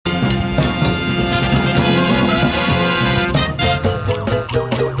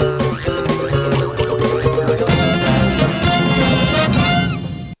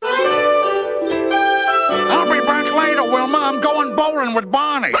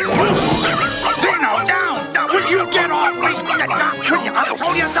Dino, down! Will you get off me? I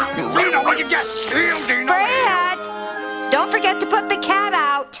told you something. Dino, will you get... Dino. Fred! Don't forget to put the cat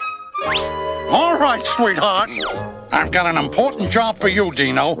out. All right, sweetheart. I've got an important job for you,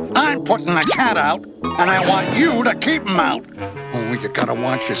 Dino. I'm putting the cat out, and I want you to keep him out. Oh, you gotta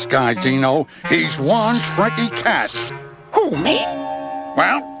watch this guy, Dino. He's one tricky cat. Who, me?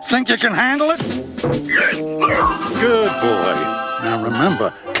 Well, think you can handle it? Good boy. Now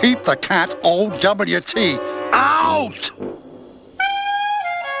remember, keep the cat O-W-T out!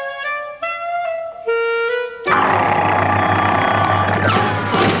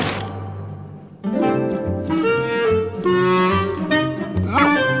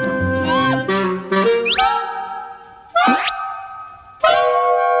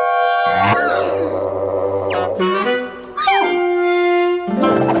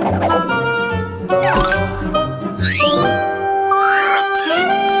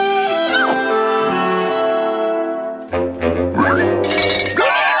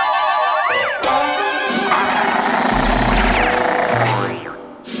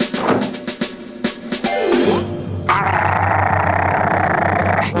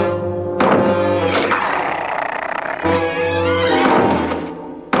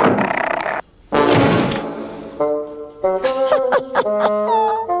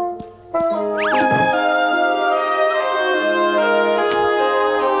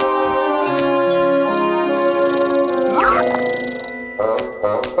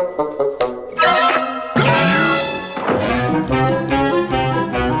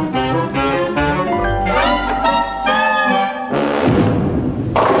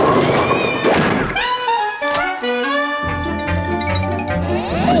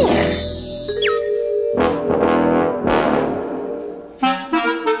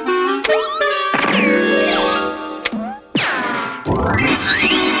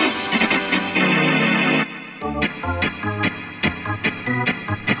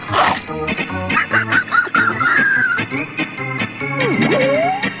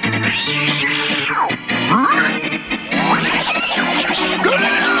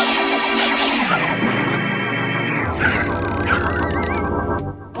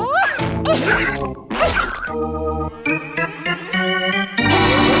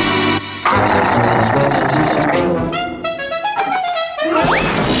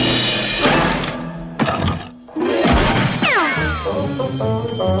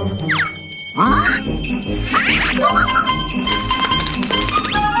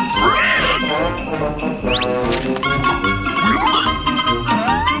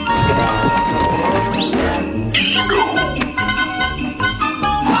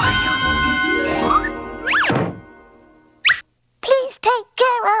 Please take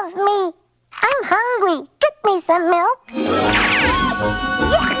care of me. I'm hungry. Get me some milk. Yeah.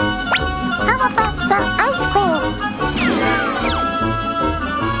 How about some ice cream?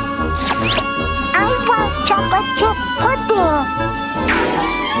 I want chocolate chip pudding.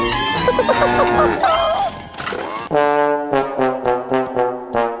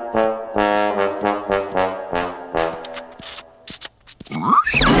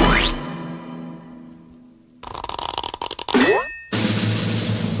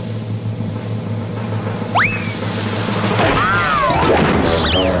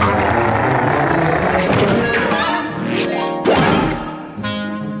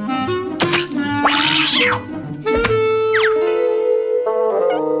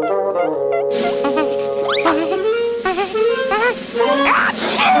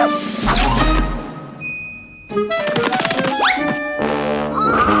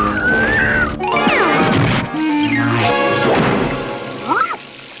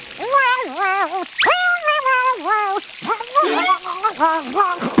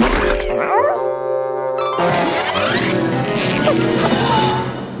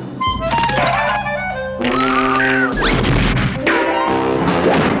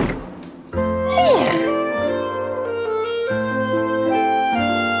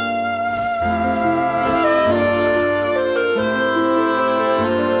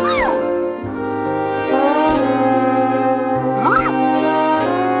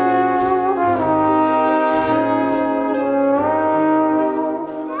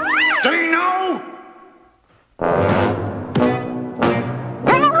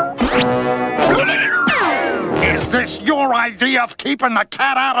 Idea of keeping the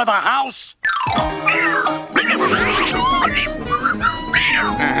cat out of the house?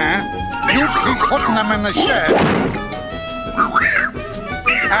 You keep putting them in the shed.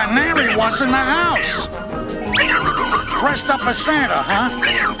 And there he was in the house. Dressed up as Santa, huh?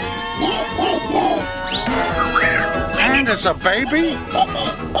 And as a baby?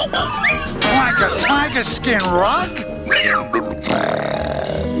 Like a tiger skin rug?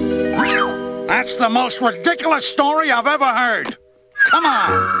 That's the most ridiculous story I've ever heard. Come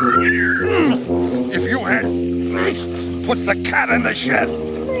on. If you had put the cat in the shed,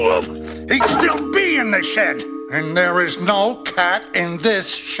 he'd still be in the shed. And there is no cat in this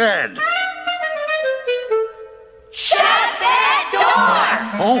shed. Shut that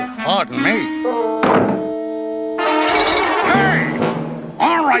door! Oh, pardon me. Hey!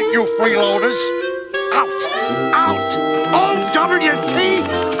 All right, you freeloaders. Out! Out! O-W-T!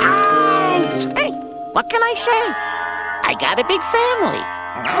 Out! Hey, what can I say? I got a big family.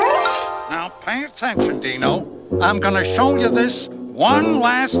 Now pay attention, Dino. I'm gonna show you this one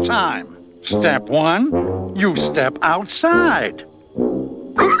last time. Step 1, you step outside.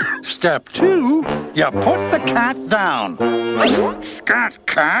 Step 2, you put the cat down. Scat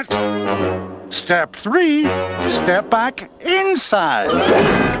cat. Step 3, step back inside.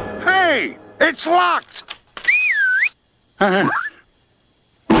 Hey, it's locked.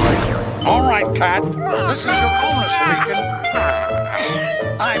 All right, cat, this is your owner speaking.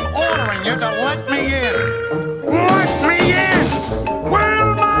 I'm ordering you to let me in. Let me in!